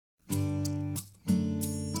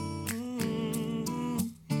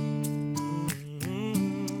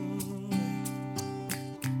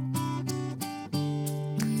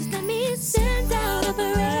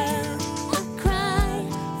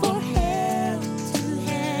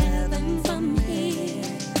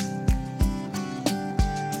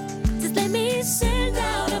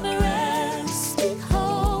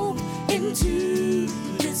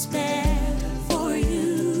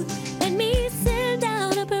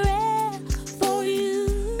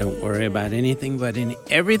worry about anything but in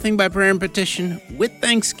everything by prayer and petition. With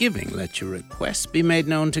thanksgiving, let your requests be made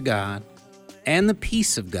known to God, and the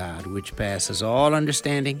peace of God, which passes all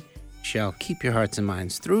understanding, shall keep your hearts and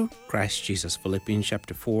minds through Christ Jesus. Philippians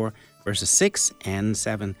chapter 4, verses 6 and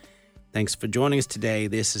 7. Thanks for joining us today.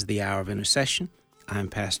 This is the Hour of Intercession. I'm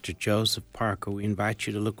Pastor Joseph Parker. We invite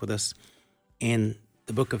you to look with us in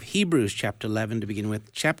the book of Hebrews, chapter 11, to begin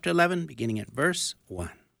with. Chapter 11, beginning at verse 1.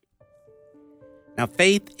 Now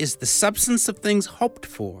faith is the substance of things hoped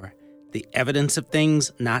for, the evidence of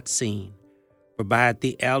things not seen. For by it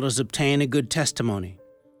the elders obtained a good testimony.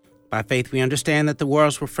 By faith we understand that the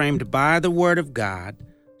worlds were framed by the word of God,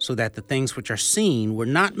 so that the things which are seen were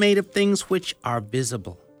not made of things which are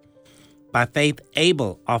visible. By faith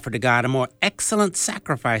Abel offered to God a more excellent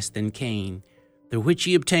sacrifice than Cain, through which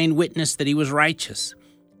he obtained witness that he was righteous,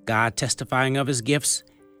 God testifying of his gifts,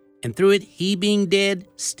 and through it he, being dead,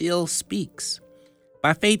 still speaks.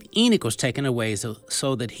 By faith Enoch was taken away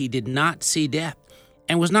so that he did not see death,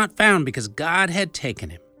 and was not found because God had taken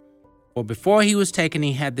him. For before he was taken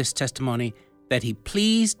he had this testimony, that he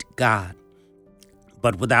pleased God.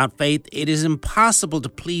 But without faith it is impossible to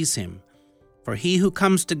please him. For he who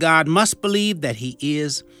comes to God must believe that he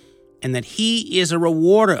is, and that he is a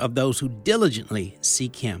rewarder of those who diligently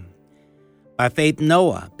seek him. By faith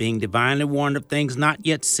Noah, being divinely warned of things not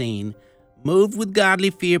yet seen, moved with godly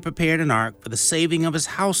fear, prepared an ark for the saving of his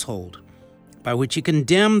household, by which he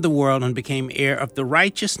condemned the world and became heir of the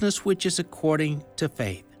righteousness which is according to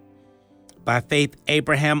faith. By faith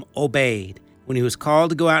Abraham obeyed, when he was called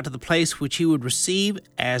to go out to the place which he would receive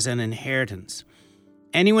as an inheritance.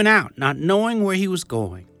 And he went out, not knowing where he was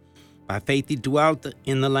going. By faith he dwelt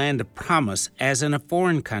in the land of promise, as in a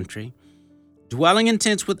foreign country, dwelling in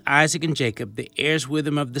tents with Isaac and Jacob, the heirs with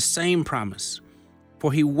him of the same promise.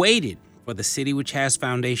 For he waited for the city which has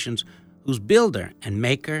foundations, whose builder and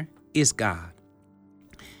maker is God.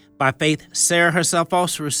 By faith Sarah herself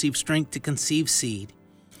also received strength to conceive seed,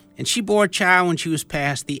 and she bore a child when she was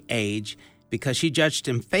past the age, because she judged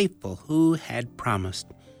him faithful who had promised.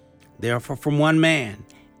 Therefore from one man,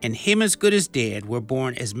 and him as good as dead, were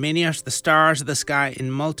born as many as the stars of the sky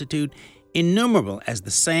in multitude, innumerable as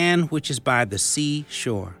the sand which is by the sea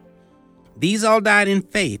shore. These all died in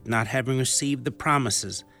faith, not having received the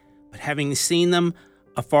promises, but having seen them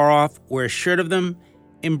afar off, were assured of them,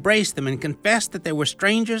 embraced them, and confessed that they were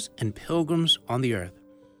strangers and pilgrims on the earth.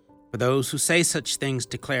 For those who say such things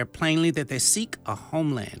declare plainly that they seek a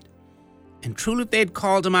homeland. And truly if they had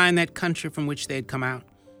called to mind that country from which they had come out,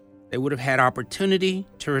 they would have had opportunity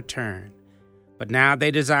to return. But now they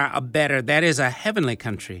desire a better, that is, a heavenly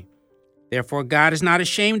country. Therefore God is not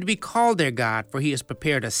ashamed to be called their God, for he has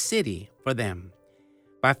prepared a city for them.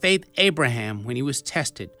 By faith Abraham, when he was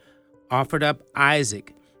tested, offered up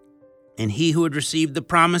Isaac, and he who had received the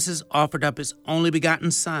promises offered up his only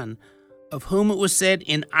begotten son, of whom it was said,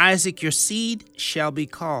 "In Isaac your seed shall be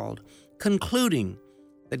called," concluding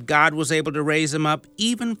that God was able to raise him up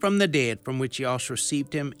even from the dead, from which he also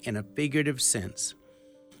received him in a figurative sense.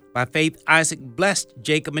 By faith Isaac blessed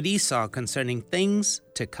Jacob and Esau concerning things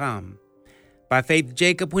to come. By faith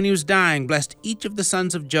Jacob, when he was dying, blessed each of the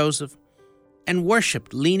sons of Joseph, and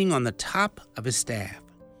worshipped, leaning on the top of his staff.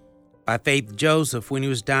 By faith Joseph, when he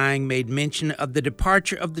was dying, made mention of the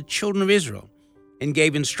departure of the children of Israel, and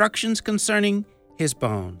gave instructions concerning his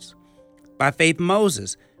bones. By faith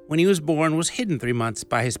Moses, when he was born, was hidden 3 months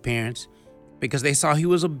by his parents, because they saw he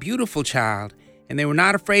was a beautiful child, and they were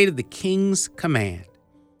not afraid of the king's command.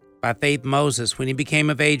 By faith Moses, when he became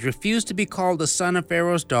of age, refused to be called the son of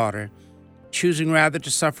Pharaoh's daughter, choosing rather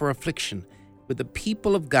to suffer affliction with the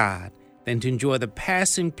people of God than to enjoy the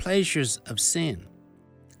passing pleasures of sin,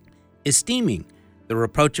 esteeming the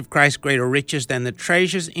reproach of Christ greater riches than the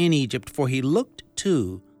treasures in Egypt, for he looked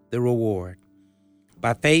to the reward.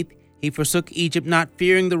 By faith he forsook Egypt, not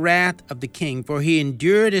fearing the wrath of the king, for he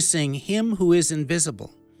endured as seeing him who is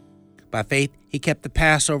invisible. By faith he kept the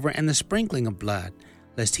Passover and the sprinkling of blood,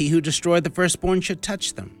 lest he who destroyed the firstborn should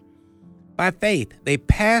touch them. By faith they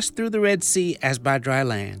passed through the Red Sea as by dry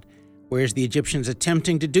land, whereas the Egyptians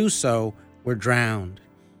attempting to do so were drowned.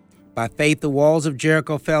 By faith the walls of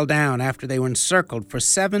Jericho fell down after they were encircled for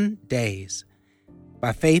 7 days.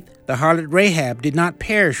 By faith the harlot Rahab did not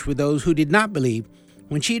perish with those who did not believe,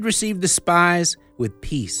 when she had received the spies with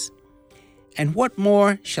peace. And what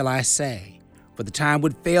more shall I say? For the time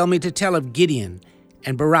would fail me to tell of Gideon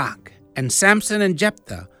and Barak and Samson and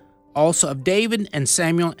Jephthah, also of David and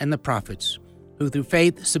Samuel and the prophets, who through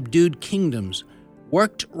faith subdued kingdoms,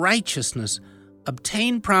 worked righteousness,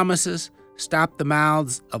 obtained promises, stopped the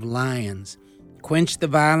mouths of lions, quenched the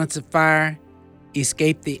violence of fire,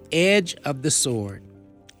 escaped the edge of the sword.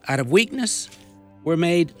 out of weakness were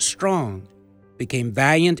made strong, became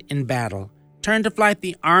valiant in battle, turned to flight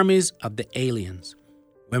the armies of the aliens.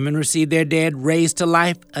 Women received their dead raised to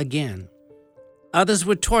life again. Others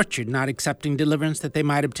were tortured, not accepting deliverance that they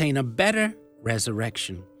might obtain a better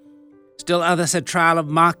resurrection. Still others had trial of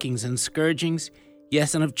mockings and scourgings,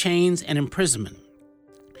 yes, and of chains and imprisonment.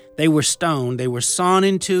 They were stoned, they were sawn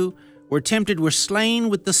in two, were tempted, were slain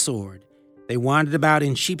with the sword. They wandered about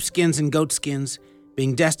in sheepskins and goatskins,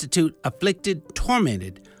 being destitute, afflicted,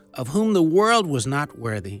 tormented, of whom the world was not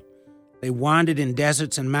worthy. They wandered in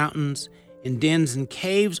deserts and mountains, in dens and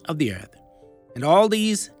caves of the earth. And all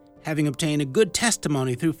these, having obtained a good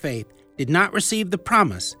testimony through faith, did not receive the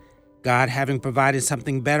promise, God having provided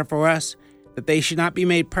something better for us, that they should not be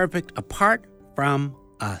made perfect apart from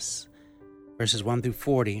us. Verses 1 through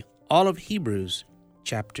 40, all of Hebrews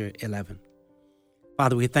chapter 11.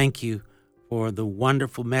 Father, we thank you for the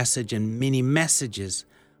wonderful message and many messages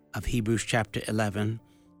of Hebrews chapter 11,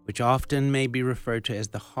 which often may be referred to as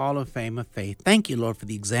the Hall of Fame of Faith. Thank you, Lord, for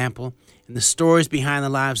the example and the stories behind the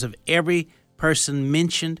lives of every person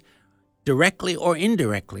mentioned, directly or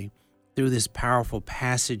indirectly, through this powerful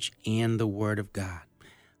passage in the Word of God.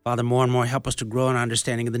 Father, more and more help us to grow in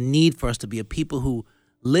understanding of the need for us to be a people who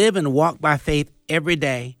live and walk by faith every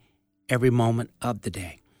day, every moment of the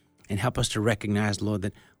day. And help us to recognize, Lord,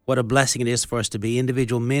 that what a blessing it is for us to be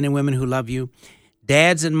individual men and women who love you,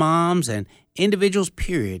 dads and moms, and individuals,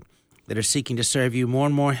 period, that are seeking to serve you. More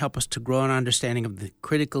and more help us to grow in understanding of the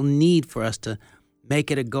critical need for us to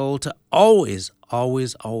make it a goal to always,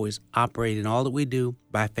 always, always operate in all that we do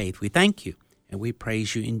by faith. We thank you and we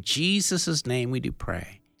praise you. In Jesus' name we do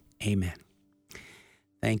pray. Amen.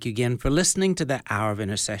 Thank you again for listening to the Hour of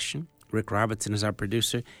Intercession. Rick Robertson is our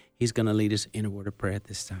producer. He's going to lead us in a word of prayer at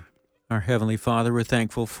this time. Our Heavenly Father, we're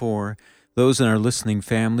thankful for those in our listening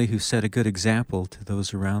family who set a good example to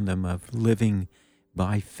those around them of living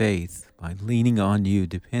by faith, by leaning on you,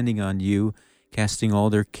 depending on you, casting all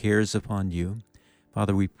their cares upon you.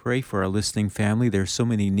 Father, we pray for our listening family. There's so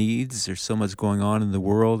many needs. There's so much going on in the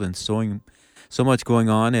world and so much going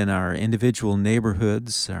on in our individual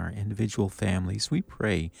neighborhoods, our individual families. We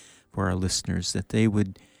pray for our listeners that they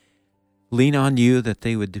would lean on you, that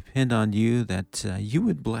they would depend on you, that you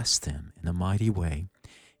would bless them in a mighty way.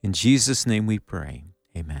 In Jesus' name we pray.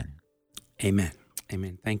 Amen. Amen.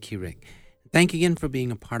 Amen. Thank you, Rick. Thank you again for being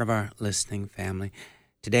a part of our listening family.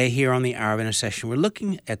 Today here on the Hour of Intercession, we're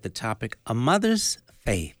looking at the topic, a mother's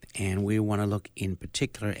faith, and we want to look in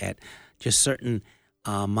particular at just certain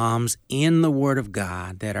moms in the Word of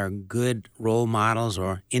God that are good role models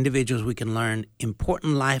or individuals we can learn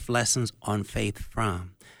important life lessons on faith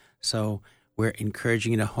from. So we're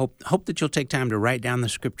encouraging you to hope that you'll take time to write down the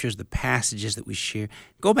scriptures, the passages that we share.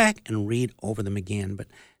 Go back and read over them again. But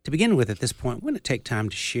to begin with, at this point, we're going to take time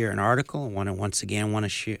to share an article. I want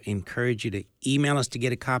to encourage you to email us to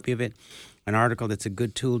get a copy of it, an article that's a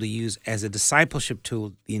good tool to use as a discipleship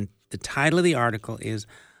tool. The title of the article is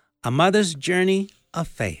A Mother's Journey of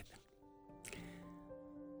Faith.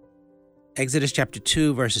 Exodus chapter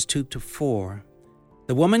 2, verses 2 to 4.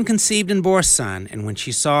 The woman conceived and bore a son, and when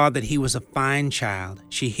she saw that he was a fine child,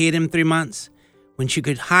 she hid him 3 months. When she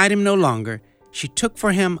could hide him no longer, she took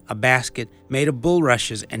for him a basket made of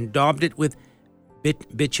bulrushes and daubed it with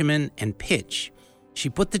bitumen and pitch. She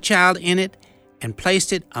put the child in it and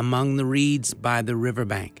placed it among the reeds by the river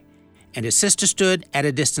bank. And his sister stood at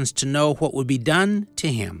a distance to know what would be done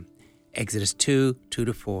to him. Exodus 2, 2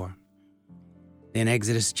 to 4. Then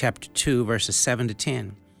Exodus chapter 2, verses 7 to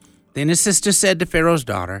 10. Then his sister said to Pharaoh's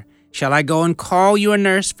daughter, "Shall I go and call you a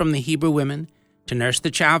nurse from the Hebrew women to nurse the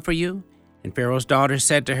child for you?" And Pharaoh's daughter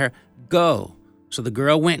said to her, "Go." So the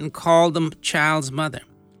girl went and called the child's mother.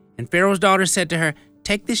 And Pharaoh's daughter said to her,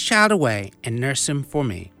 "Take this child away and nurse him for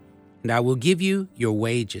me, and I will give you your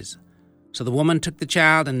wages." So the woman took the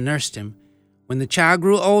child and nursed him. When the child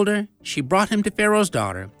grew older, she brought him to Pharaoh's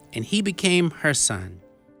daughter, and he became her son.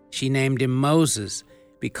 She named him Moses,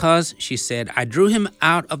 because, she said, "I drew him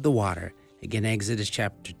out of the water." Again, Exodus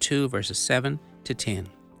chapter 2, verses 7 to 10.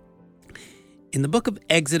 In the book of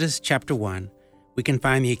Exodus chapter 1, we can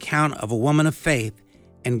find the account of a woman of faith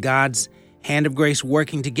and God's hand of grace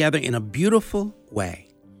working together in a beautiful way.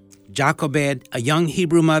 Jochebed, a young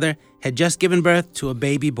Hebrew mother, had just given birth to a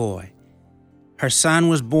baby boy. Her son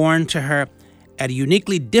was born to her at a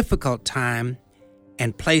uniquely difficult time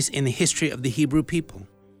and place in the history of the Hebrew people.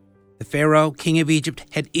 The Pharaoh, king of Egypt,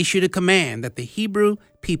 had issued a command that the Hebrew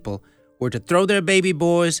people were to throw their baby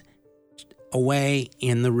boys away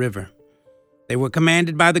in the river. They were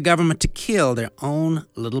commanded by the government to kill their own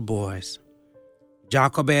little boys.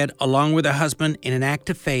 Jochebed, along with her husband, in an act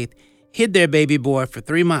of faith, hid their baby boy for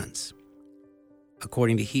 3 months,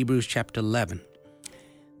 according to Hebrews chapter 11.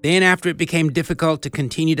 Then, after it became difficult to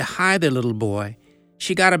continue to hide their little boy,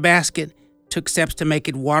 she got a basket, took steps to make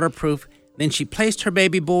it waterproof, then she placed her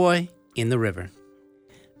baby boy in the river.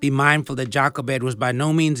 Be mindful that Jochebed was by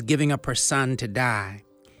no means giving up her son to die.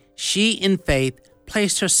 She, in faith,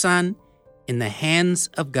 placed her son in the hands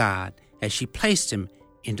of God as she placed him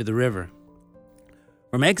into the river.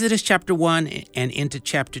 From Exodus chapter 1 and into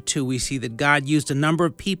chapter 2, we see that God used a number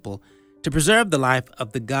of people to preserve the life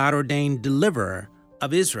of the God-ordained deliverer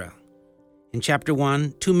of Israel. In chapter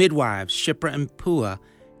 1, 2 midwives, Shiphrah and Puah,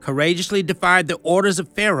 courageously defied the orders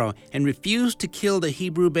of Pharaoh and refused to kill the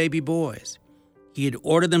Hebrew baby boys. He had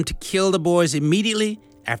ordered them to kill the boys immediately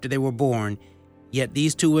after they were born, yet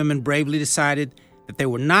these 2 women bravely decided that they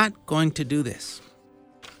were not going to do this.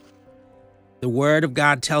 The Word of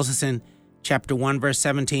God tells us in chapter 1, verse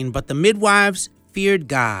 17, "But the midwives feared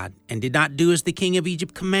God and did not do as the king of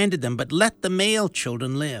Egypt commanded them, but let the male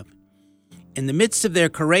children live." In the midst of their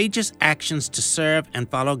courageous actions to serve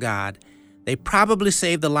and follow God, they probably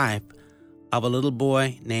saved the life of a little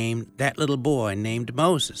boy named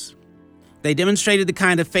Moses. They demonstrated the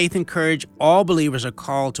kind of faith and courage all believers are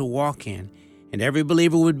called to walk in, and every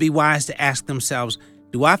believer would be wise to ask themselves,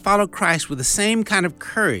 do I follow Christ with the same kind of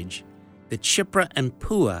courage that Shiphrah and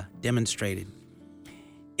Puah demonstrated?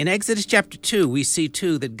 In Exodus chapter 2, we see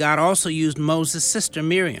too that God also used Moses' sister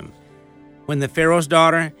Miriam. When the Pharaoh's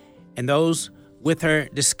daughter and those with her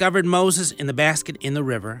discovered Moses in the basket in the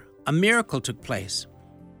river, a miracle took place.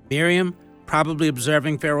 Miriam, probably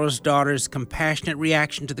observing Pharaoh's daughter's compassionate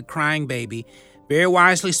reaction to the crying baby, very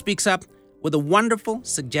wisely speaks up with a wonderful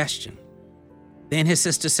suggestion. Then his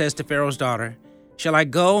sister says to Pharaoh's daughter, "Shall I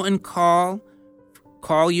go and call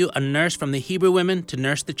you a nurse from the Hebrew women to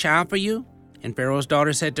nurse the child for you?" And Pharaoh's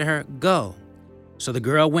daughter said to her, "Go." So the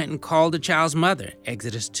girl went and called the child's mother,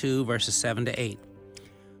 Exodus 2, verses 7 to 8.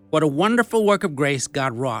 What a wonderful work of grace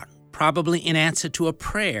God wrought, probably in answer to a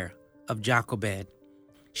prayer of Jochebed.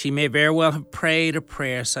 She may very well have prayed a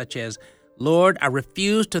prayer such as, "Lord, I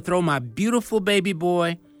refuse to throw my beautiful baby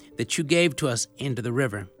boy that you gave to us into the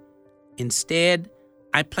river. Instead,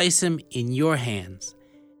 I place him in your hands.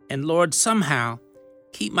 And Lord, somehow,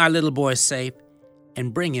 keep my little boy safe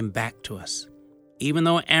and bring him back to us. Even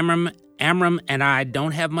though Amram and I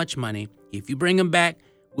don't have much money, if you bring him back,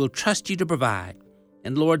 we'll trust you to provide.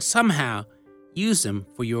 And Lord, somehow, use him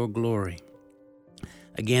for your glory."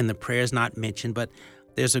 Again, the prayer is not mentioned, but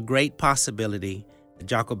there's a great possibility that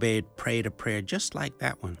Jochebed prayed a prayer just like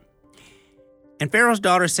that one. And Pharaoh's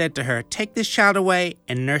daughter said to her, "Take this child away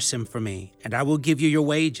and nurse him for me, and I will give you your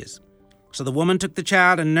wages." So the woman took the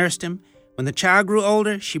child and nursed him. When the child grew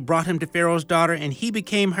older, she brought him to Pharaoh's daughter, and he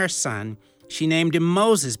became her son. She named him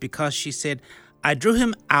Moses because she said, "I drew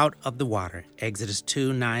him out of the water." Exodus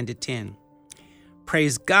 2, 9 to 10.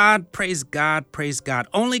 Praise God, praise God, praise God.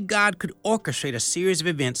 Only God could orchestrate a series of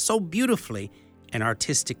events so beautifully and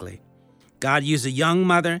artistically. God used a young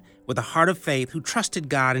mother with a heart of faith who trusted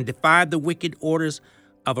God and defied the wicked orders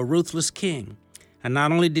of a ruthless king. And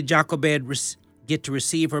not only did Jochebed get to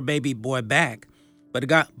receive her baby boy back, but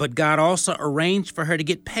God also arranged for her to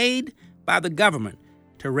get paid by the government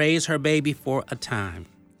to raise her baby for a time.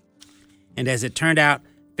 And as it turned out,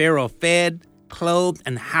 Pharaoh fed, clothed,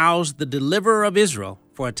 and housed the deliverer of Israel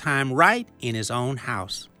for a time right in his own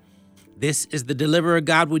house. This is the deliverer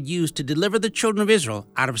God would use to deliver the children of Israel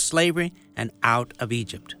out of slavery and out of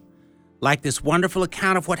Egypt. Like this wonderful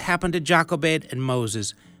account of what happened to Jochebed and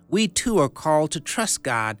Moses, we too are called to trust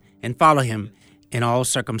God and follow him in all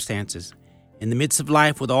circumstances. In the midst of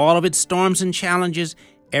life, with all of its storms and challenges,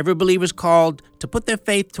 every believer is called to put their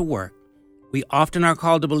faith to work. We often are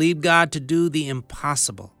called to believe God to do the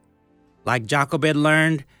impossible. Like Jochebed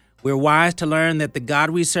learned, we're wise to learn that the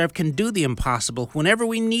God we serve can do the impossible whenever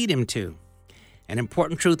we need him to. An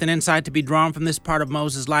important truth and insight to be drawn from this part of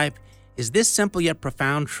Moses' life is this simple yet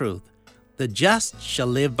profound truth: the just shall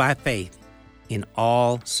live by faith in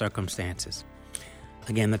all circumstances.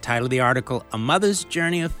 Again, the title of the article, A Mother's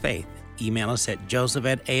Journey of Faith. Email us at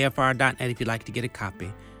joseph@afr.net if you'd like to get a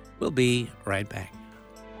copy. We'll be right back.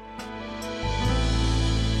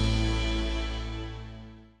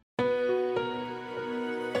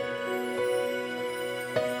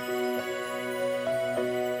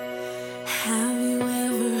 Have you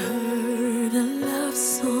ever heard a love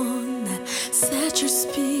song that set your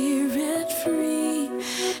spirit free?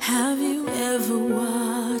 Have you ever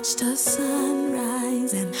watched a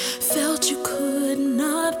sunrise and felt you could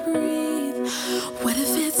not breathe? What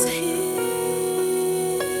if it's him?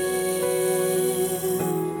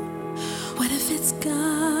 What if it's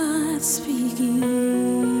God speaking?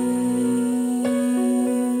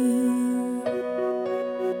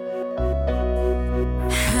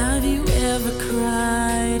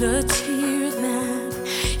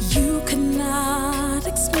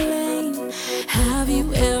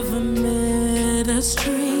 a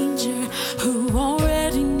stranger who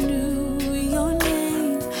already knew your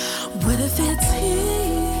name? What if it's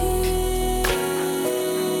him?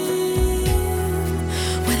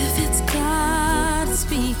 What if it's God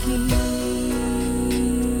speaking?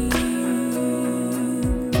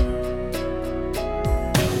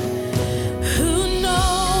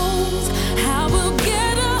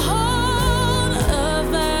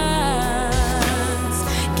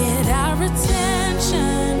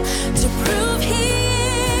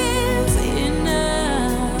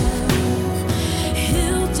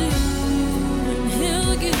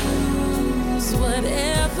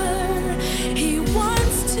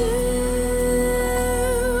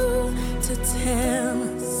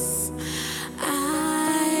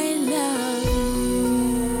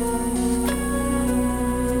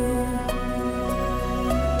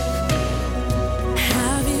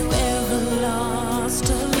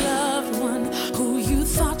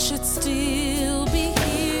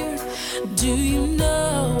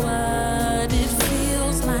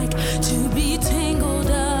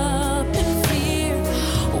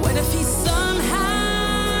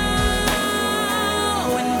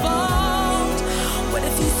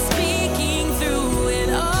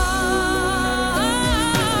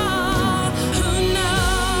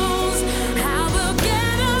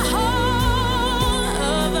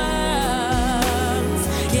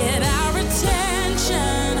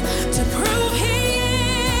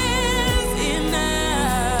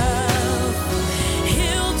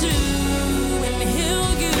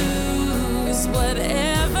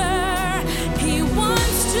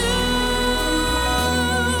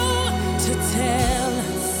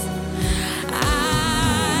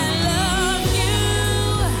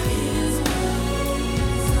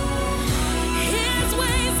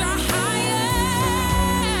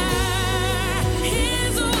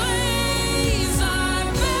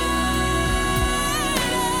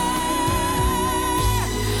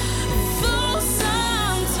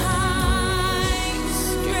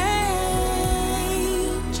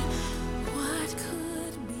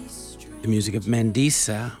 The music of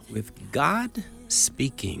Mandisa with God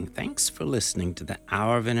Speaking. Thanks for listening to the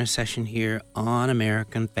Hour of Intercession here on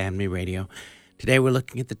American Family Radio. Today we're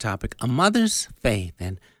looking at the topic, A Mother's Faith,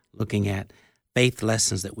 and looking at faith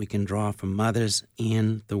lessons that we can draw from mothers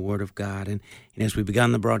in the Word of God. And as we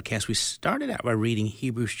began the broadcast, we started out by reading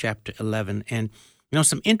Hebrews chapter 11. And,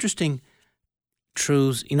 some interesting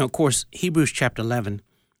truths. Of course, Hebrews chapter 11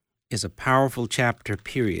 is a powerful chapter,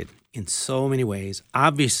 period, in so many ways.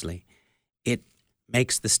 Obviously, it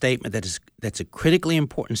makes the statement that's a critically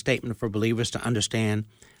important statement for believers to understand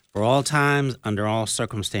for all times, under all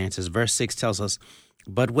circumstances. Verse 6 tells us,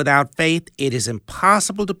 "But without faith it is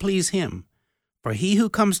impossible to please him. For he who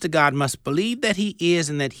comes to God must believe that he is,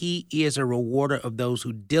 and that he is a rewarder of those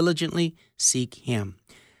who diligently seek him."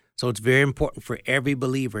 So it's very important for every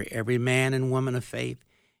believer, every man and woman of faith,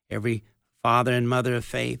 every father and mother of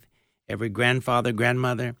faith, every grandfather,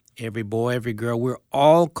 grandmother, every boy, every girl. We're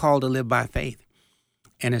all called to live by faith.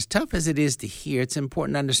 And as tough as it is to hear, it's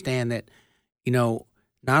important to understand that,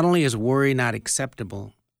 not only is worry not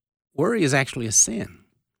acceptable, worry is actually a sin.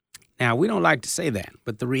 Now, we don't like to say that,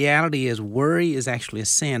 but the reality is worry is actually a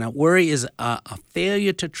sin. Worry is a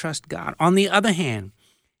failure to trust God. On the other hand,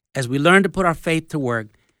 as we learn to put our faith to work,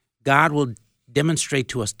 God will demonstrate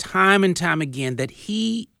to us time and time again that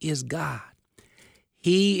he is God.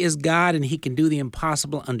 He is God, and he can do the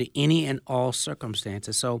impossible under any and all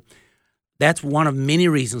circumstances. So that's one of many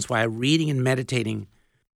reasons why reading and meditating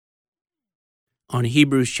on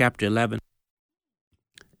Hebrews chapter 11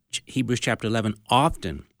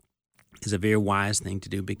 often is a very wise thing to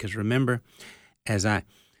do, because remember, a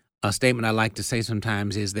statement I like to say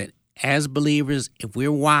sometimes is that as believers, if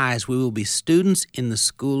we're wise, we will be students in the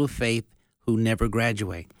school of faith who never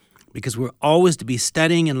graduate, because we're always to be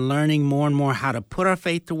studying and learning more and more how to put our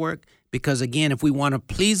faith to work, because again, if we want to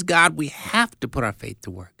please God, we have to put our faith to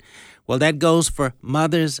work. Well, that goes for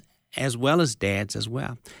mothers as well as dads as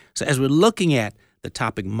well. So as we're looking at the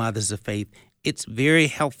topic mothers of faith, it's very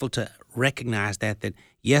helpful to recognize that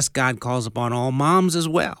yes, God calls upon all moms as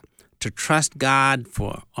well to trust God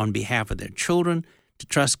on behalf of their children, to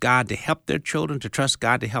trust God to help their children, to trust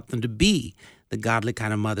God to help them to be the godly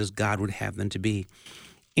kind of mothers God would have them to be.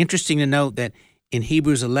 Interesting to note that in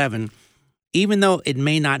Hebrews 11, even though it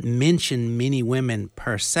may not mention many women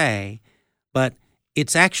per se, but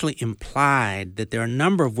it's actually implied that there are a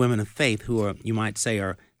number of women of faith who are, you might say,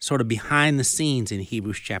 are sort of behind the scenes in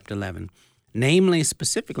Hebrews chapter 11. Namely,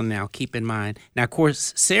 specifically now, keep in mind, now, of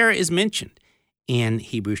course, Sarah is mentioned in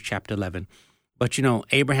Hebrews chapter 11. But,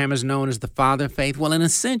 Abraham is known as the father of faith. Well, in a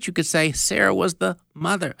sense, you could say Sarah was the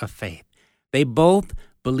mother of faith. They both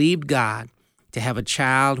believed God to have a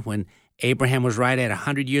child when Abraham was right at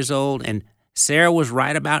 100 years old and Sarah was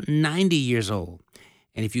right about 90 years old.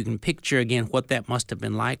 And if you can picture again what that must have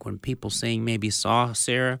been like when people seeing maybe saw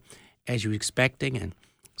Sarah as you were expecting, and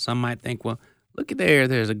some might think, well, look at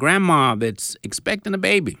there's a grandma that's expecting a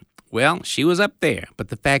baby. Well, she was up there, but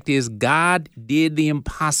the fact is God did the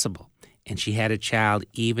impossible, and she had a child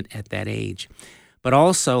even at that age. But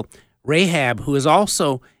also, Rahab, who is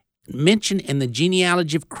also mentioned in the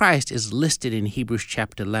genealogy of Christ, is listed in Hebrews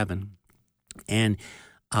chapter 11. And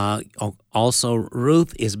also,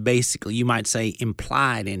 Ruth is basically, you might say,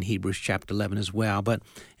 implied in Hebrews chapter 11 as well.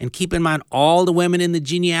 And keep in mind, all the women in the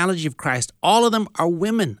genealogy of Christ, all of them are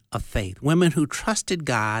women of faith, women who trusted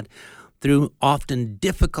God through often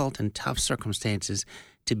difficult and tough circumstances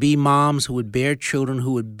to be moms who would bear children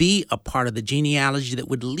who would be a part of the genealogy that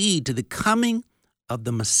would lead to the coming of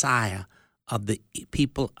the Messiah of the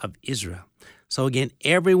people of Israel. So again,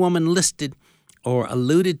 every woman listed or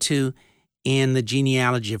alluded to in the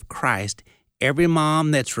genealogy of Christ, every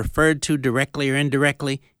mom that's referred to directly or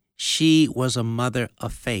indirectly, she was a mother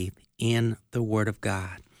of faith in the Word of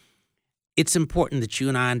God. It's important that you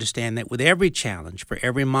and I understand that with every challenge, for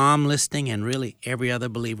every mom listening and really every other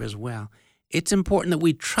believer as well, it's important that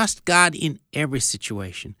we trust God in every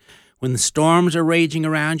situation. When the storms are raging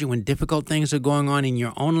around you, when difficult things are going on in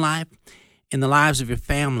your own life, in the lives of your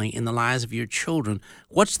family, in the lives of your children,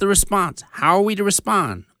 what's the response? How are we to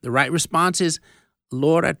respond? The right response is,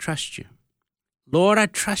 Lord, I trust you. Lord, I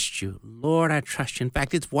trust you. Lord, I trust you. In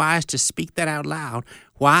fact, it's wise to speak that out loud.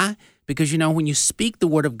 Why? Because, when you speak the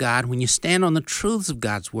Word of God, when you stand on the truths of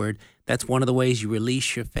God's Word, that's one of the ways you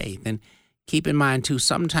release your faith. And keep in mind, too,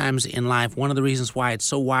 sometimes in life, one of the reasons why it's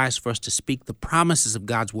so wise for us to speak the promises of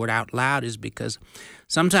God's Word out loud is because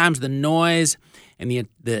sometimes the noise and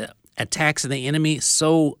the attacks of the enemy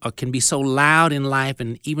can be so loud in life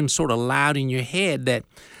and even sort of loud in your head that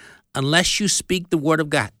unless you speak the Word of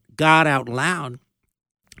God out loud,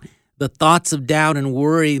 the thoughts of doubt and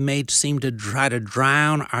worry may seem to try to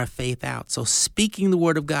drown our faith out. So speaking the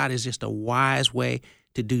Word of God is just a wise way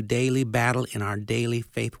to do daily battle in our daily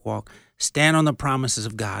faith walk. Stand on the promises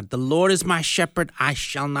of God. The Lord is my shepherd, I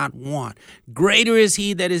shall not want. Greater is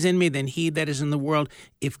he that is in me than he that is in the world.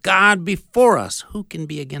 If God be for us, who can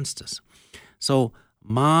be against us? So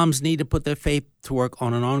moms need to put their faith to work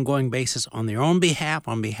on an ongoing basis on their own behalf,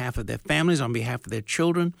 on behalf of their families, on behalf of their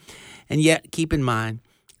children. And yet, keep in mind,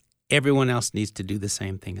 everyone else needs to do the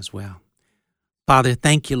same thing as well. Father,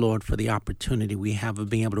 thank you, Lord, for the opportunity we have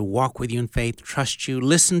of being able to walk with you in faith, trust you,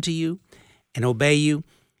 listen to you, and obey you,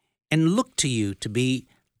 and look to you to be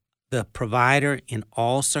the provider in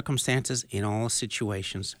all circumstances, in all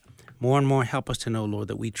situations. More and more help us to know, Lord,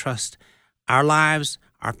 that we trust our lives,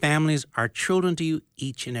 our families, our children to you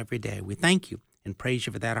each and every day. We thank you and praise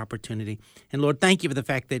you for that opportunity. And Lord, thank you for the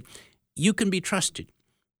fact that you can be trusted.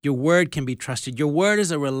 Your word can be trusted. Your word is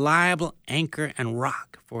a reliable anchor and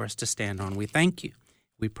rock for us to stand on. We thank you.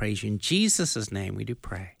 We praise you. In Jesus' name we do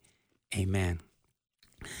pray. Amen.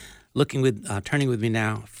 Turning with me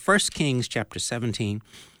now, 1 Kings chapter 17,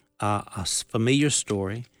 a familiar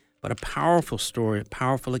story, but a powerful story, a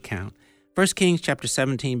powerful account. 1 Kings chapter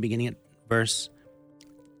 17, beginning at verse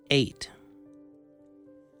 8.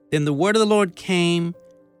 Then the word of the Lord came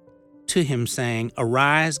to him, saying,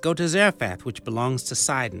 Arise, go to Zarephath, which belongs to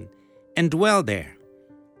Sidon, and dwell there.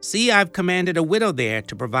 See, I've commanded a widow there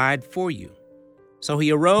to provide for you. So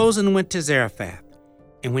he arose and went to Zarephath.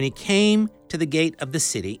 And when he came to the gate of the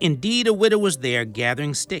city, indeed a widow was there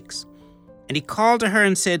gathering sticks. And he called to her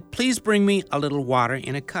and said, Please bring me a little water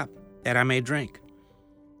in a cup, that I may drink.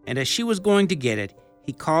 And as she was going to get it,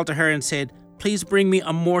 he called to her and said, Please bring me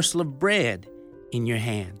a morsel of bread in your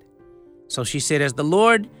hand. So she said, As the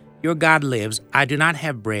Lord your God lives, I do not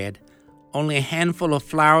have bread, only a handful of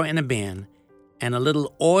flour in a bin, and a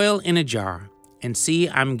little oil in a jar. And see,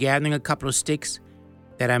 I'm gathering a couple of sticks,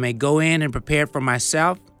 that I may go in and prepare for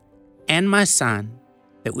myself and my son,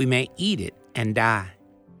 that we may eat it and die.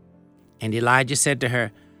 And Elijah said to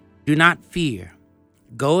her, Do not fear.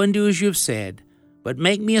 Go and do as you have said, but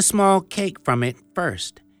make me a small cake from it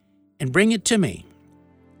first, and bring it to me.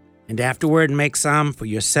 And afterward make some for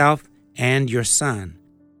yourself and your son.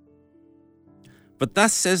 But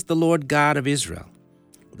thus says the Lord God of Israel,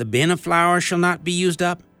 The bin of flour shall not be used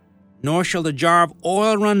up, nor shall the jar of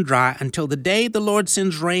oil run dry until the day the Lord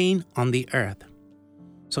sends rain on the earth.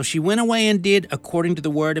 So she went away and did according to the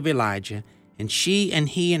word of Elijah, and she and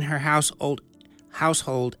he and her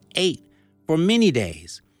household ate for many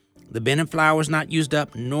days. The bin of flour was not used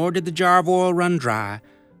up, nor did the jar of oil run dry,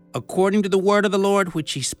 according to the word of the Lord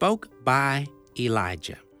which he spoke by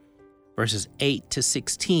Elijah. verses 8 to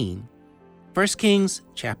 16. 1 Kings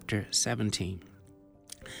chapter 17.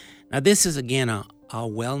 Now this is again a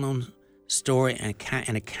well-known story and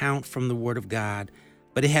an account from the Word of God,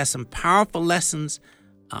 but it has some powerful lessons,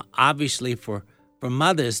 obviously for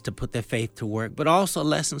mothers to put their faith to work, but also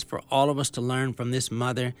lessons for all of us to learn from this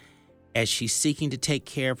mother as she's seeking to take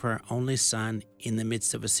care of her only son in the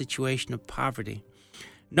midst of a situation of poverty.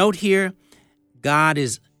 Note here, God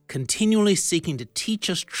is continually seeking to teach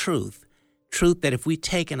us truth that if we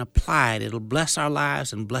take and apply it, it'll bless our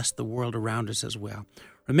lives and bless the world around us as well.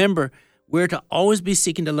 Remember, we're to always be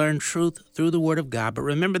seeking to learn truth through the Word of God. But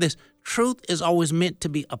remember this, truth is always meant to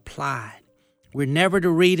be applied. We're never to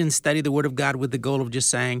read and study the Word of God with the goal of just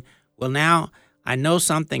saying, well, now I know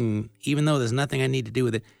something, even though there's nothing I need to do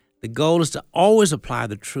with it. The goal is to always apply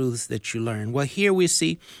the truths that you learn. Well, here we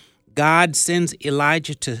see God sends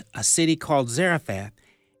Elijah to a city called Zarephath,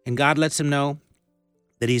 and God lets him know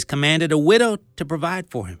that he's commanded a widow to provide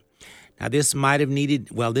for him. Now, this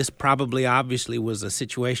probably obviously was a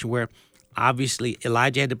situation where obviously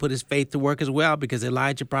Elijah had to put his faith to work as well, because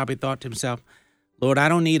Elijah probably thought to himself, Lord, I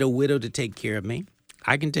don't need a widow to take care of me.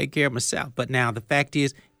 I can take care of myself. But now the fact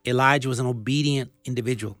is, Elijah was an obedient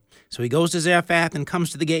individual. So he goes to Zarephath and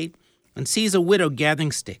comes to the gate and sees a widow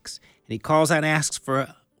gathering sticks. And he calls out and asks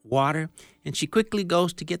for water, and she quickly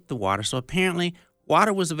goes to get the water. So apparently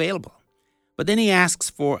water was available. But then he asks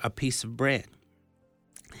for a piece of bread.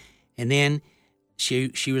 And then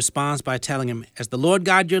she responds by telling him, as the Lord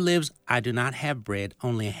God your lives, I do not have bread,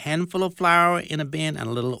 only a handful of flour in a bin and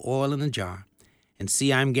a little oil in a jar. And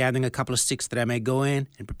see, I am gathering a couple of sticks that I may go in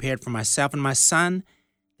and prepare it for myself and my son,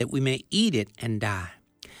 that we may eat it and die.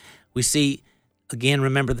 We see, again,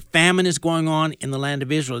 remember, the famine is going on in the land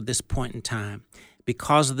of Israel at this point in time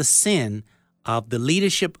because of the sin of the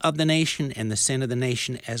leadership of the nation and the sin of the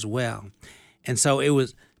nation as well. And so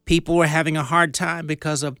people were having a hard time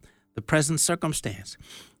because of the present circumstance.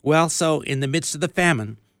 Well, so in the midst of the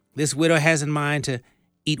famine, this widow has in mind to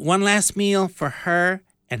eat one last meal for her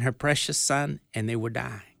and her precious son, and they will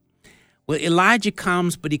die. Well, Elijah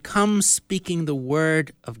comes, but he comes speaking the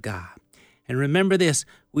word of God. And remember this,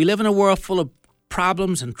 we live in a world full of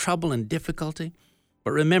problems and trouble and difficulty.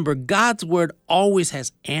 But remember, God's word always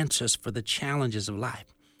has answers for the challenges of life.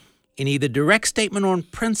 In either direct statement or in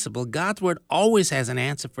principle, God's word always has an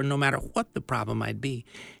answer for no matter what the problem might be.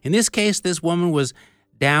 In this case, this woman was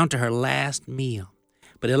down to her last meal.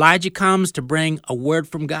 But Elijah comes to bring a word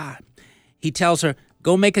from God. He tells her,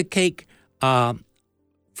 go make a cake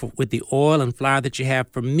with the oil and flour that you have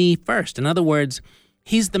for me first. In other words,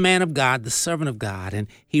 he's the man of God, the servant of God, and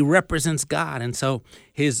he represents God. And so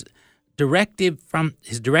his directive from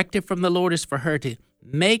the Lord is for her to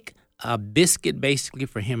make a biscuit basically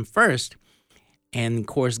for him first. And of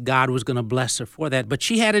course, God was going to bless her for that. But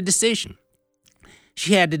she had a decision.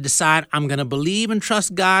 She had to decide, I'm going to believe and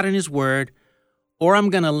trust God and his word, or I'm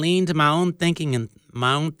going to lean to my own thinking and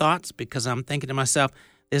my own thoughts, because I'm thinking to myself,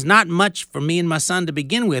 there's not much for me and my son to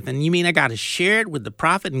begin with. And you mean I got to share it with the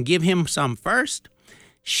prophet and give him some first?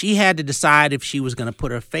 She had to decide if she was going to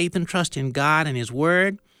put her faith and trust in God and his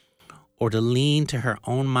word, or to lean to her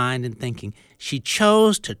own mind and thinking. She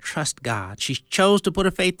chose to trust God. She chose to put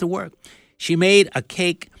her faith to work. She made a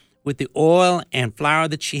cake with the oil and flour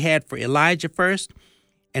that she had for Elijah first.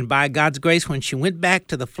 And by God's grace, when she went back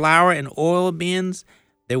to the flour and oil bins,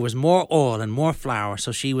 there was more oil and more flour.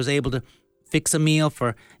 So she was able to fix a meal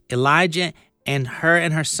for Elijah and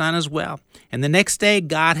her son as well. And the next day,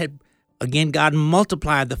 God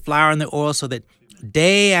multiplied the flour and the oil so that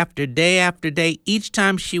day after day after day, each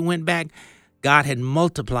time she went back, God had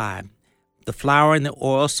multiplied the flour and the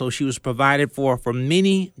oil, so she was provided for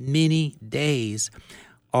many, many days,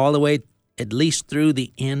 all the way at least through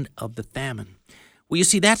the end of the famine. Well, you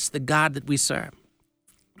see, that's the God that we serve.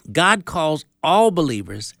 God calls all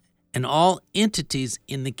believers and all entities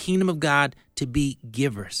in the kingdom of God to be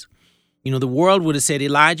givers. You know, the world would have said,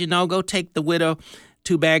 Elijah, no, go take the widow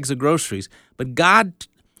 2 bags of groceries. But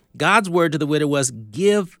God's word to the widow was,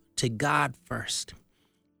 give to God first.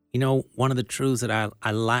 You know, one of the truths that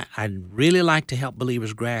I really like to help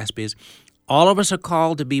believers grasp is all of us are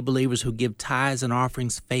called to be believers who give tithes and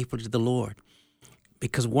offerings faithfully to the Lord.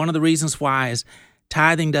 Because one of the reasons why is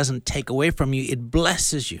tithing doesn't take away from you, it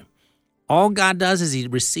blesses you. All God does is he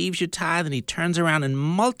receives your tithe and he turns around and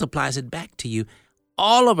multiplies it back to you.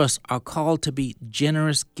 All of us are called to be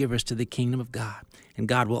generous givers to the kingdom of God. And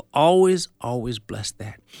God will always, always bless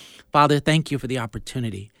that. Father, thank you for the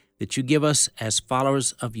opportunity that you give us as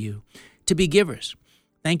followers of you to be givers.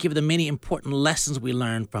 Thank you for the many important lessons we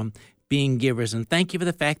learn from being givers. And thank you for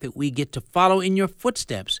the fact that we get to follow in your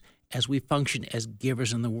footsteps as we function as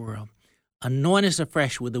givers in the world. Anoint us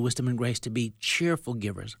afresh with the wisdom and grace to be cheerful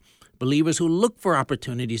givers, believers who look for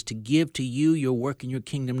opportunities to give to you your work in your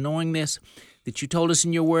kingdom, knowing this, that you told us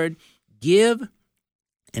in your word, give,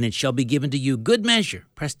 and it shall be given to you. Good measure,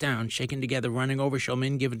 pressed down, shaken together, running over, shall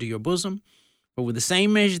men give into your bosom. For with the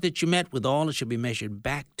same measure that you met withal, it shall be measured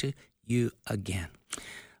back to you again.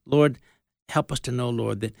 Lord, help us to know,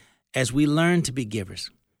 Lord, that as we learn to be givers,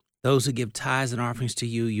 those who give tithes and offerings to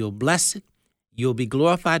you, you'll bless it, you'll be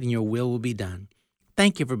glorified, and your will be done.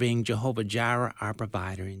 Thank you for being Jehovah Jireh, our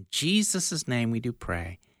provider. In Jesus' name we do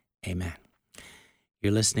pray. Amen.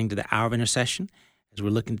 You're listening to the Hour of Intercession as we're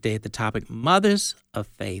looking today at the topic, Mothers of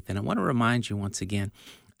Faith. And I want to remind you once again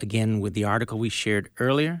with the article we shared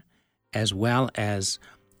earlier, as well as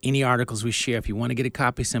any articles we share. If you want to get a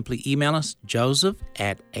copy, simply email us,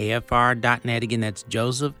 joseph@afr.net. Again, that's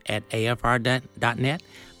joseph@afr.net.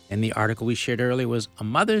 And the article we shared earlier was A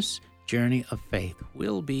Mother's Journey of Faith.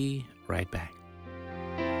 We'll be right back.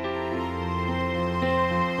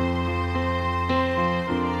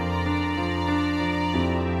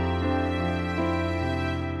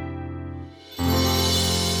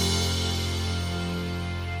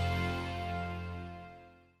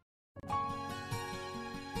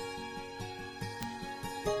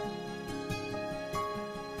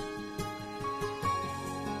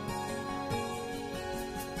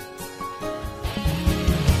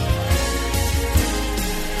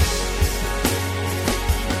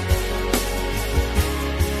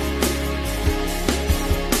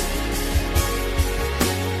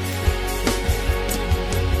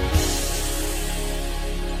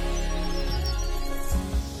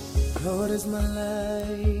 Lord is my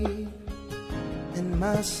light and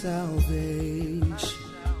my salvation.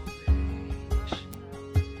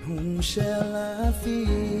 Whom shall I fear?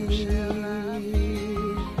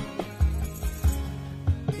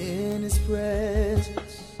 In His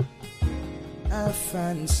presence I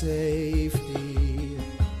find safety,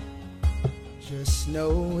 just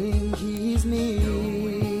knowing He's near.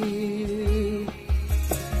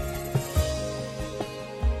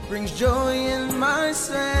 Brings joy in my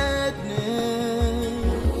sadness,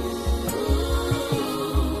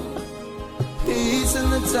 peace in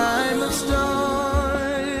the time of storm,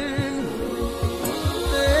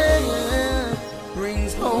 yeah.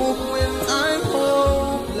 Brings hope when I'm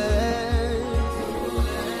hopeless,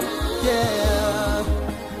 yeah.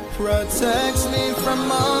 Protects me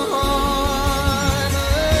from all harm,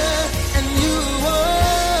 yeah. And you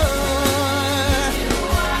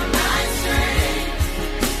are my strength,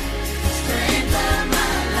 strength of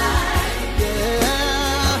my life,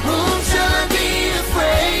 yeah. Whom shall I be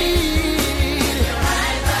afraid? You're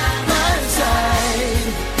right by my side.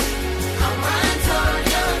 I'll run toward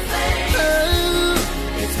your face.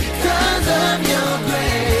 Oh, it's because of your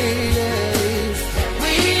grace that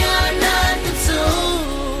we are not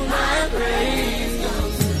consumed. My praise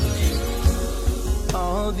goes to you.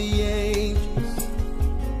 All the angels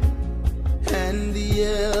and the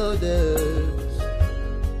elders,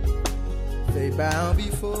 they bow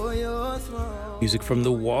before your throne. Music from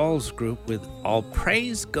the Walls Group with All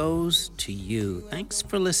Praise Goes to You. Thanks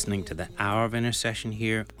for listening to the Hour of Intercession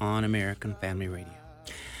here on American Family Radio.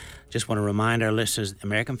 Just want to remind our listeners,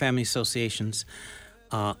 American Family Association's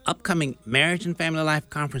upcoming Marriage and Family Life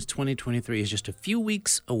Conference 2023 is just a few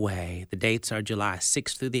weeks away. The dates are July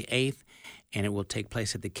 6th through the 8th, and it will take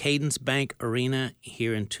place at the Cadence Bank Arena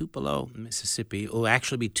here in Tupelo, Mississippi. It will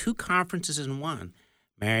actually be two conferences in one.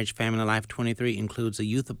 Marriage, Family Life 23 includes a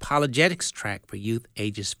youth apologetics track for youth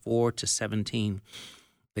ages 4 to 17.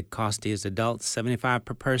 The cost is adults $75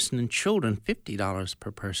 per person and children $50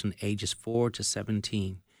 per person ages 4 to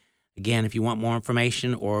 17. Again, if you want more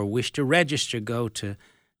information or wish to register, go to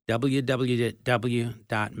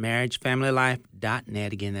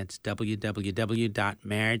www.marriagefamilylife.net. Again, that's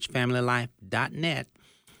www.marriagefamilylife.net,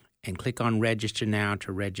 and click on Register Now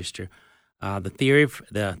to register.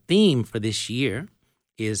 The theme for this year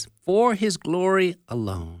is For His Glory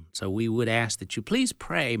Alone. So we would ask that you please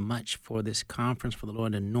pray much for this conference, for the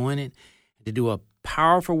Lord to anoint it, and to do a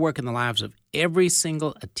powerful work in the lives of every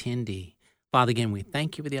single attendee. Father, again, we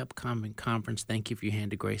thank you for the upcoming conference. Thank you for your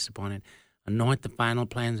hand of grace upon it. Anoint the final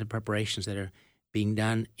plans and preparations that are being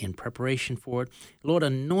done in preparation for it. Lord,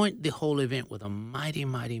 anoint the whole event with a mighty,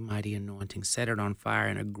 mighty, mighty anointing. Set it on fire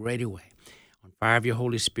in a greater way. On fire of your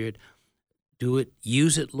Holy Spirit. Do it.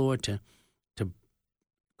 Use it, Lord, to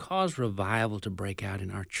cause revival to break out in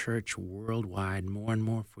our church worldwide more and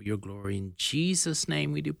more for your glory. In Jesus'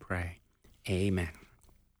 name we do pray. Amen.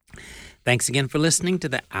 Thanks again for listening to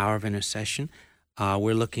the Hour of Intercession.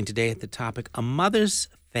 We're looking today at the topic, A Mother's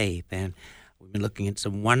Faith, and we've been looking at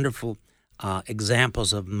some wonderful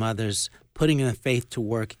examples of mothers putting the faith to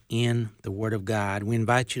work in the Word of God. We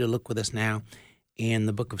invite you to look with us now in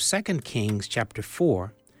the book of 2 Kings chapter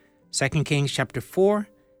 4. 2 Kings chapter 4,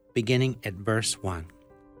 beginning at verse 1.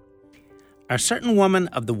 A certain woman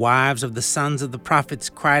of the wives of the sons of the prophets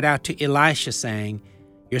cried out to Elisha, saying,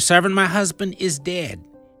 Your servant my husband is dead,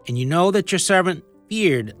 and you know that your servant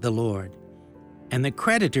feared the Lord. And the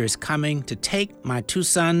creditor is coming to take my 2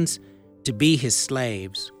 sons to be his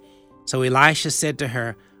slaves. So Elisha said to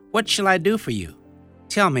her, What shall I do for you?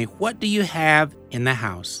 Tell me, what do you have in the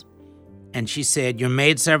house? And she said, Your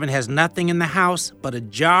maidservant has nothing in the house but a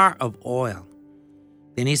jar of oil.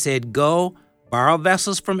 Then he said, Go, borrow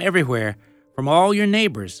vessels from everywhere, from all your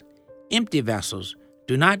neighbors, empty vessels.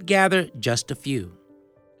 Do not gather just a few.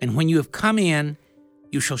 And when you have come in,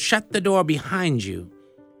 you shall shut the door behind you,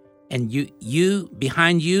 and you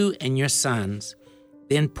behind you and your sons.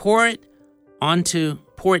 Then pour it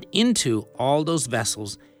into all those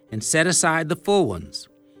vessels, and set aside the full ones.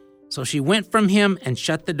 So she went from him and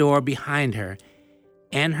shut the door behind her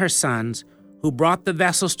and her sons, who brought the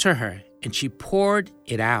vessels to her, and she poured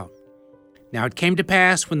it out. Now it came to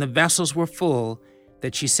pass, when the vessels were full,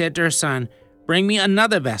 that she said to her son, Bring me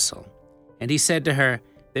another vessel. And he said to her,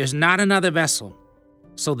 There's not another vessel.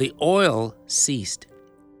 So the oil ceased.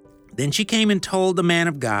 Then she came and told the man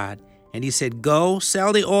of God, and he said, Go,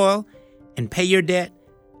 sell the oil, and pay your debt,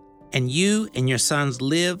 and you and your sons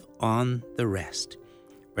live on the rest.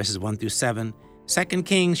 Verses 1 through 7, 2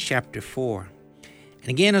 Kings chapter 4. And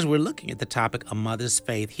again, as we're looking at the topic, a mother's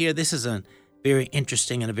faith, here this is a very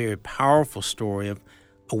interesting and a very powerful story of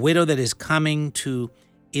a widow that is coming to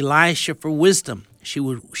Elisha for wisdom. She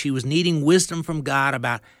was needing wisdom from God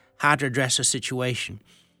about how to address her situation.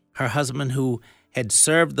 Her husband, who had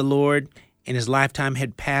served the Lord in his lifetime,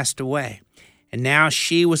 had passed away. And now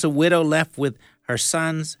she was a widow left with her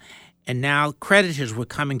sons, and now creditors were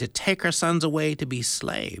coming to take her sons away to be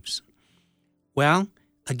slaves. Well,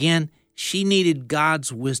 again, she needed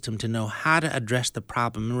God's wisdom to know how to address the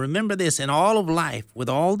problem. And remember this, in all of life, with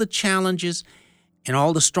all the challenges and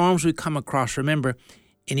all the storms we come across, remember,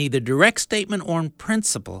 in either direct statement or in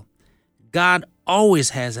principle, God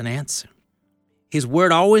always has an answer. His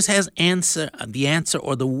word always has the answer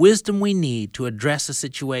or the wisdom we need to address a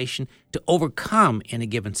situation, to overcome in a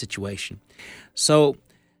given situation. So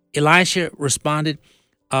Elisha responded,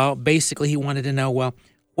 basically he wanted to know, well,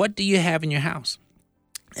 what do you have in your house?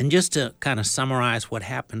 And just to kind of summarize what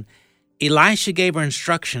happened, Elisha gave her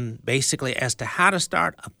instruction basically as to how to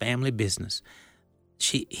start a family business.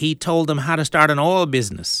 He told them how to start an oil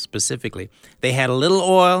business specifically. They had a little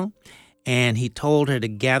oil, and he told her to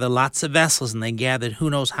gather lots of vessels, and they gathered who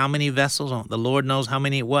knows how many vessels. The Lord knows how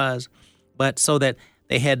many it was. But so that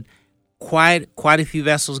they had quite a few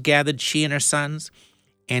vessels gathered, she and her sons,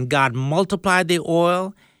 and God multiplied the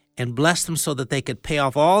oil and blessed them so that they could pay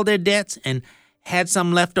off all their debts and had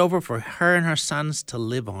some left over for her and her sons to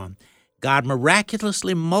live on. God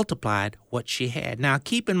miraculously multiplied what she had. Now,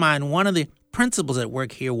 keep in mind, one of the principles at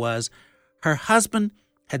work here was her husband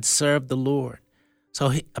had served the Lord.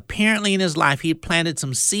 So apparently in his life, he had planted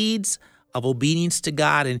some seeds of obedience to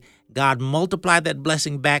God, and God multiplied that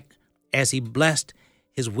blessing back as he blessed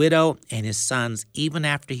his widow and his sons even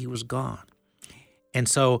after he was gone. And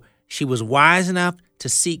so she was wise enough to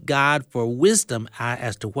seek God for wisdom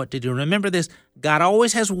as to what to do. Remember this, God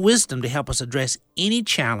always has wisdom to help us address any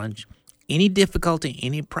challenge, any difficulty,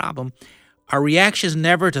 any problem. Our reaction is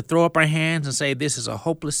never to throw up our hands and say, this is a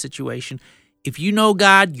hopeless situation. If you know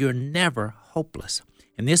God, you're never hopeless.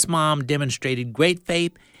 And this mom demonstrated great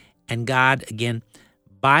faith, and God, again,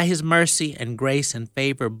 by his mercy and grace and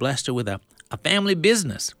favor, blessed her with a family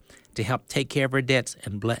business to help take care of her debts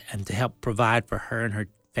and to help provide for her and her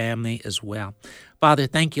family as well. Father,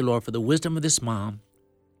 thank you, Lord, for the wisdom of this mom.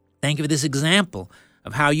 Thank you for this example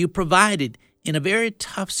of how you provided in a very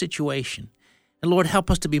tough situation. And Lord,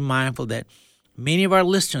 help us to be mindful that many of our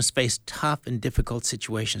listeners face tough and difficult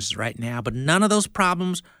situations right now, but none of those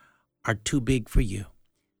problems are too big for you.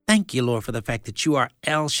 Thank you, Lord, for the fact that you are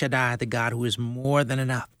El Shaddai, the God who is more than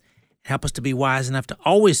enough. Help us to be wise enough to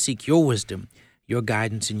always seek your wisdom, your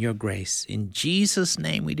guidance, and your grace. In Jesus'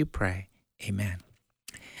 name we do pray. Amen.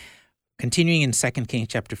 Continuing in 2 Kings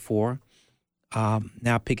chapter 4,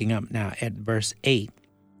 now picking up now at verse 8,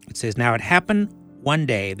 it says, Now it happened one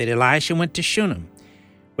day that Elisha went to Shunem,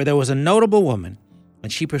 where there was a notable woman,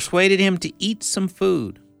 and she persuaded him to eat some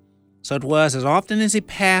food. So it was, as often as he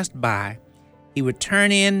passed by, he would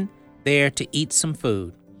turn in there to eat some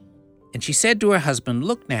food. And she said to her husband,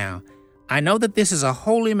 Look now, I know that this is a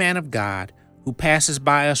holy man of God who passes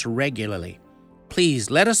by us regularly. Please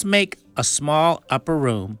let us make a small upper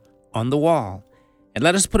room on the wall, and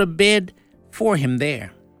let us put a bed for him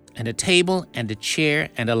there, and a table and a chair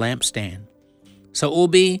and a lampstand. So it will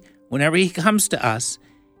be, whenever he comes to us,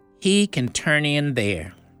 he can turn in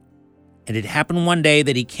there. And it happened one day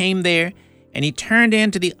that he came there, and he turned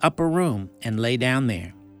into the upper room and lay down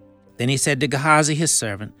there. Then he said to Gehazi his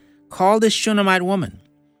servant, "Call this Shunammite woman."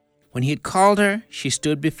 When he had called her, she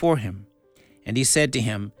stood before him. And he said to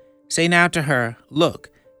him, "Say now to her, Look,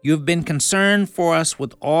 you have been concerned for us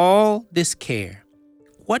with all this care.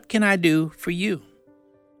 What can I do for you?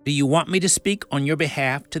 Do you want me to speak on your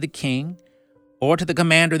behalf to the king or to the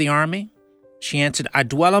commander of the army?" She answered, "I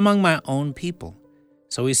dwell among my own people."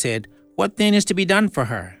 So he said, "What then is to be done for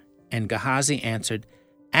her?" And Gehazi answered,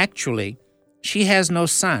 "Actually, she has no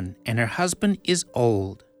son, and her husband is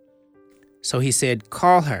old." So he said,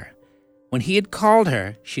 "Call her." When he had called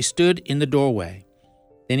her, she stood in the doorway.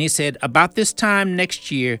 Then he said, "About this time next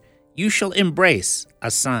year, you shall embrace a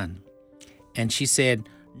son." And she said,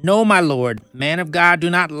 "No, my lord, man of God, do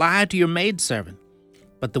not lie to your maidservant."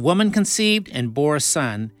 But the woman conceived and bore a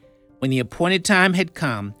son when the appointed time had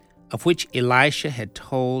come, of which Elisha had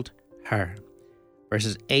told her.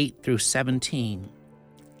 Verses 8 through 17.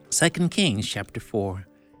 2 Kings chapter 4.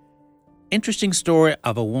 Interesting story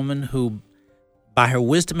of a woman who, by her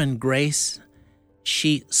wisdom and grace,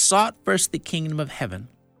 she sought first the kingdom of heaven,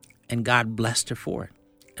 and God blessed her for it.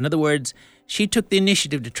 In other words, she took the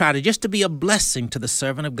initiative to try to be a blessing to the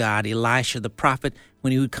servant of God, Elisha the prophet.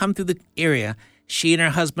 When he would come through the area, she and her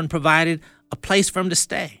husband provided a place for him to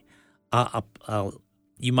stay.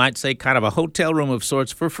 You might say kind of a hotel room of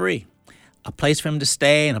sorts for free. A place for him to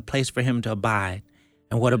stay and a place for him to abide.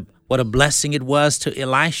 And what a blessing it was to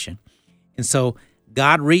Elisha. And so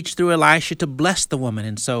God reached through Elisha to bless the woman.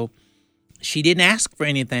 And so she didn't ask for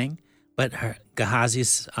anything, but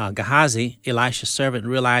Gehazi, Elisha's servant,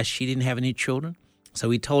 realized she didn't have any children. So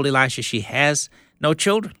he told Elisha she has no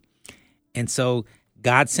children. And so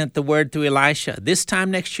God sent the word through Elisha, "This time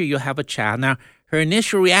next year you'll have a child." Now, her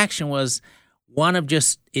initial reaction was one of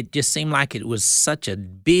it just seemed like it was such a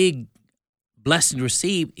big blessing to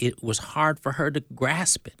receive. It was hard for her to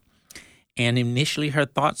grasp it. And initially her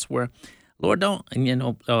thoughts were, "Lord, a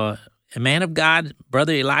man of God,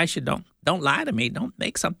 brother Elisha, don't lie to me. Don't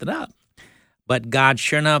make something up." But God,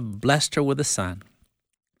 sure enough, blessed her with a son.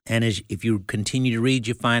 And if you continue to read,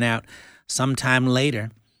 you find out sometime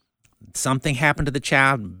later, something happened to the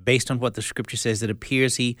child based on what the scripture says. It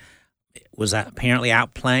appears he was apparently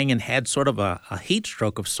out playing and had sort of a heat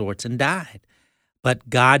stroke of sorts and died. But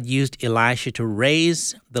God used Elisha to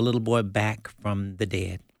raise the little boy back from the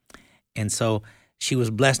dead. And so she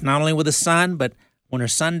was blessed not only with a son, but when her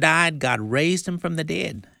son died, God raised him from the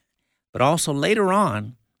dead. But also later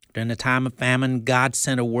on, during the time of famine, God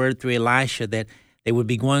sent a word through Elisha that they would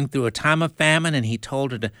be going through a time of famine, and he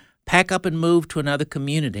told her to pack up and move to another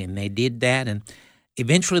community. And they did that. And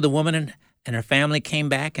eventually the woman and her family came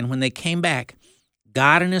back. And when they came back,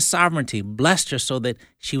 God in his sovereignty blessed her so that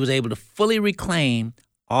she was able to fully reclaim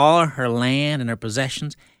all her land and her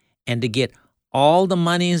possessions and to get all the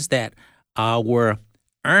monies that were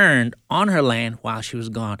earned on her land while she was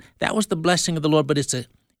gone. That was the blessing of the Lord, but it's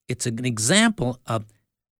an example of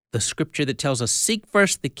the scripture that tells us, "Seek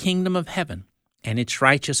first the kingdom of heaven and its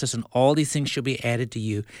righteousness, and all these things shall be added to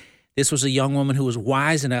you." This was a young woman who was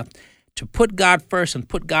wise enough to put God first and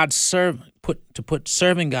put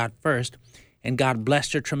serving God first, and God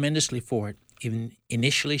blessed her tremendously for it. Even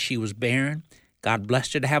initially, she was barren. God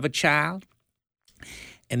blessed her to have a child,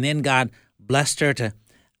 and then God blessed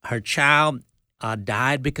her child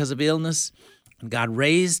died because of illness, and God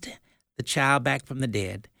raised the child back from the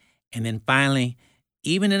dead. And then finally,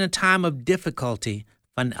 even in a time of difficulty,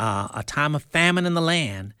 a time of famine in the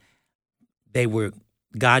land,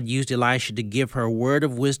 God used Elisha to give her a word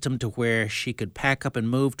of wisdom to where she could pack up and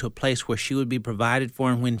move to a place where she would be provided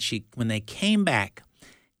for. And when they came back,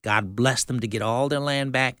 God blessed them to get all their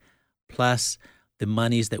land back, plus the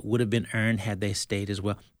monies that would have been earned had they stayed as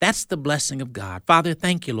well. That's the blessing of God. Father,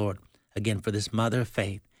 thank you, Lord, again for this mother of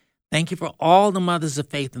faith. Thank you for all the mothers of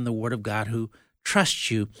faith in the Word of God who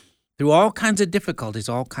trust you through all kinds of difficulties,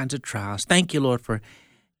 all kinds of trials. Thank you, Lord, for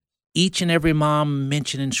each and every mom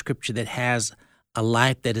mentioned in Scripture that has a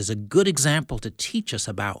life that is a good example to teach us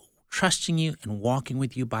about trusting you and walking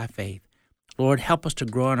with you by faith. Lord, help us to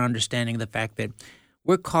grow in understanding the fact that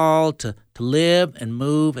we're called to live and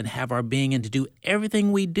move and have our being and to do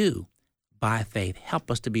everything we do by faith. Help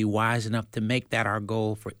us to be wise enough to make that our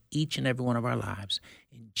goal for each and every one of our lives.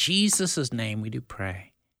 In Jesus' name we do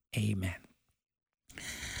pray. Amen.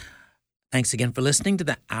 Thanks again for listening to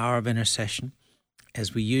the Hour of Intercession.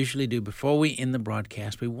 As we usually do before we end the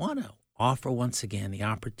broadcast, we want to offer once again the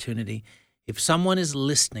opportunity If someone is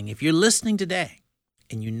listening, if you're listening today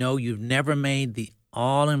and you know you've never made the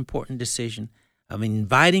all-important decision of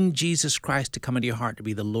inviting Jesus Christ to come into your heart to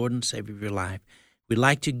be the Lord and Savior of your life, we'd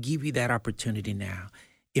like to give you that opportunity now.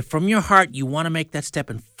 If from your heart you want to make that step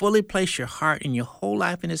and fully place your heart and your whole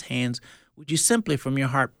life in His hands, would you simply from your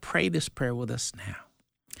heart pray this prayer with us now?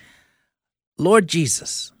 Lord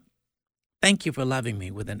Jesus, thank you for loving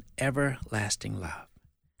me with an everlasting love.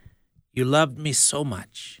 You loved me so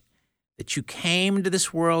much that you came into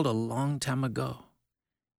this world a long time ago.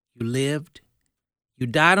 You lived. You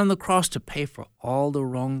died on the cross to pay for all the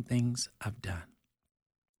wrong things I've done.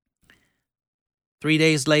 3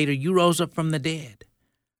 days later, you rose up from the dead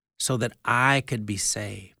so that I could be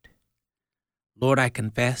saved. Lord, I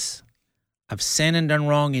confess I've sinned and done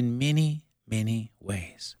wrong in many, many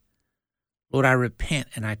ways. Lord, I repent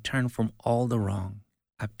and I turn from all the wrong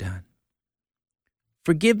I've done.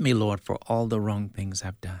 Forgive me, Lord, for all the wrong things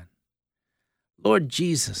I've done. Lord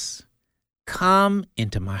Jesus, come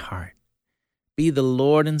into my heart. Be the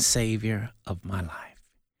Lord and Savior of my life.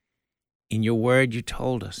 In your word, you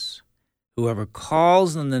told us, whoever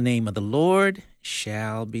calls on the name of the Lord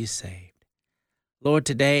shall be saved. Lord,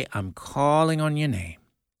 today I'm calling on your name.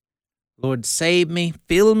 Lord, save me,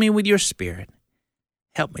 fill me with your Spirit.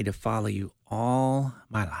 Help me to follow you all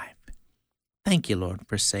my life. Thank you, Lord,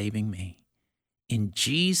 for saving me. In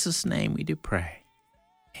Jesus' name we do pray.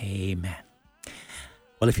 Amen.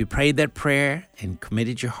 Well, if you prayed that prayer and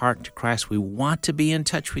committed your heart to Christ, we want to be in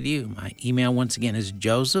touch with you. My email, once again, is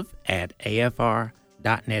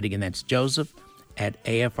joseph@afr.net. Again, that's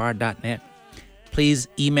joseph@afr.net. Please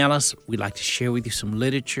email us. We'd like to share with you some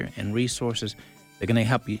literature and resources that are going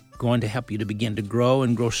to help you to begin to grow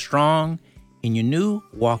and grow strong in your new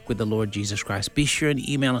walk with the Lord Jesus Christ. Be sure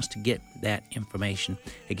to email us to get that information.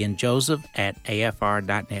 Again,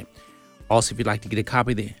 joseph@afr.net. Also, if you'd like to get a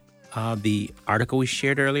copy of the article we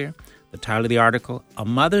shared earlier, the title of the article, A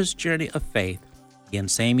Mother's Journey of Faith. Again,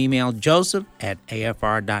 same email,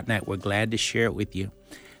 joseph@afr.net. We're glad to share it with you.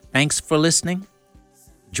 Thanks for listening.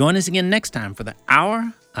 Join us again next time for the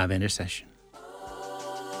Hour of Intercession.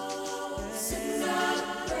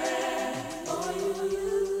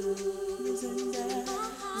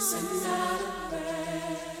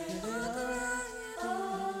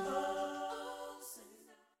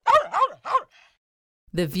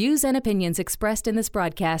 The views and opinions expressed in this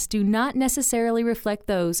broadcast do not necessarily reflect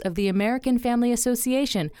those of the American Family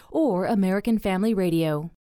Association or American Family Radio.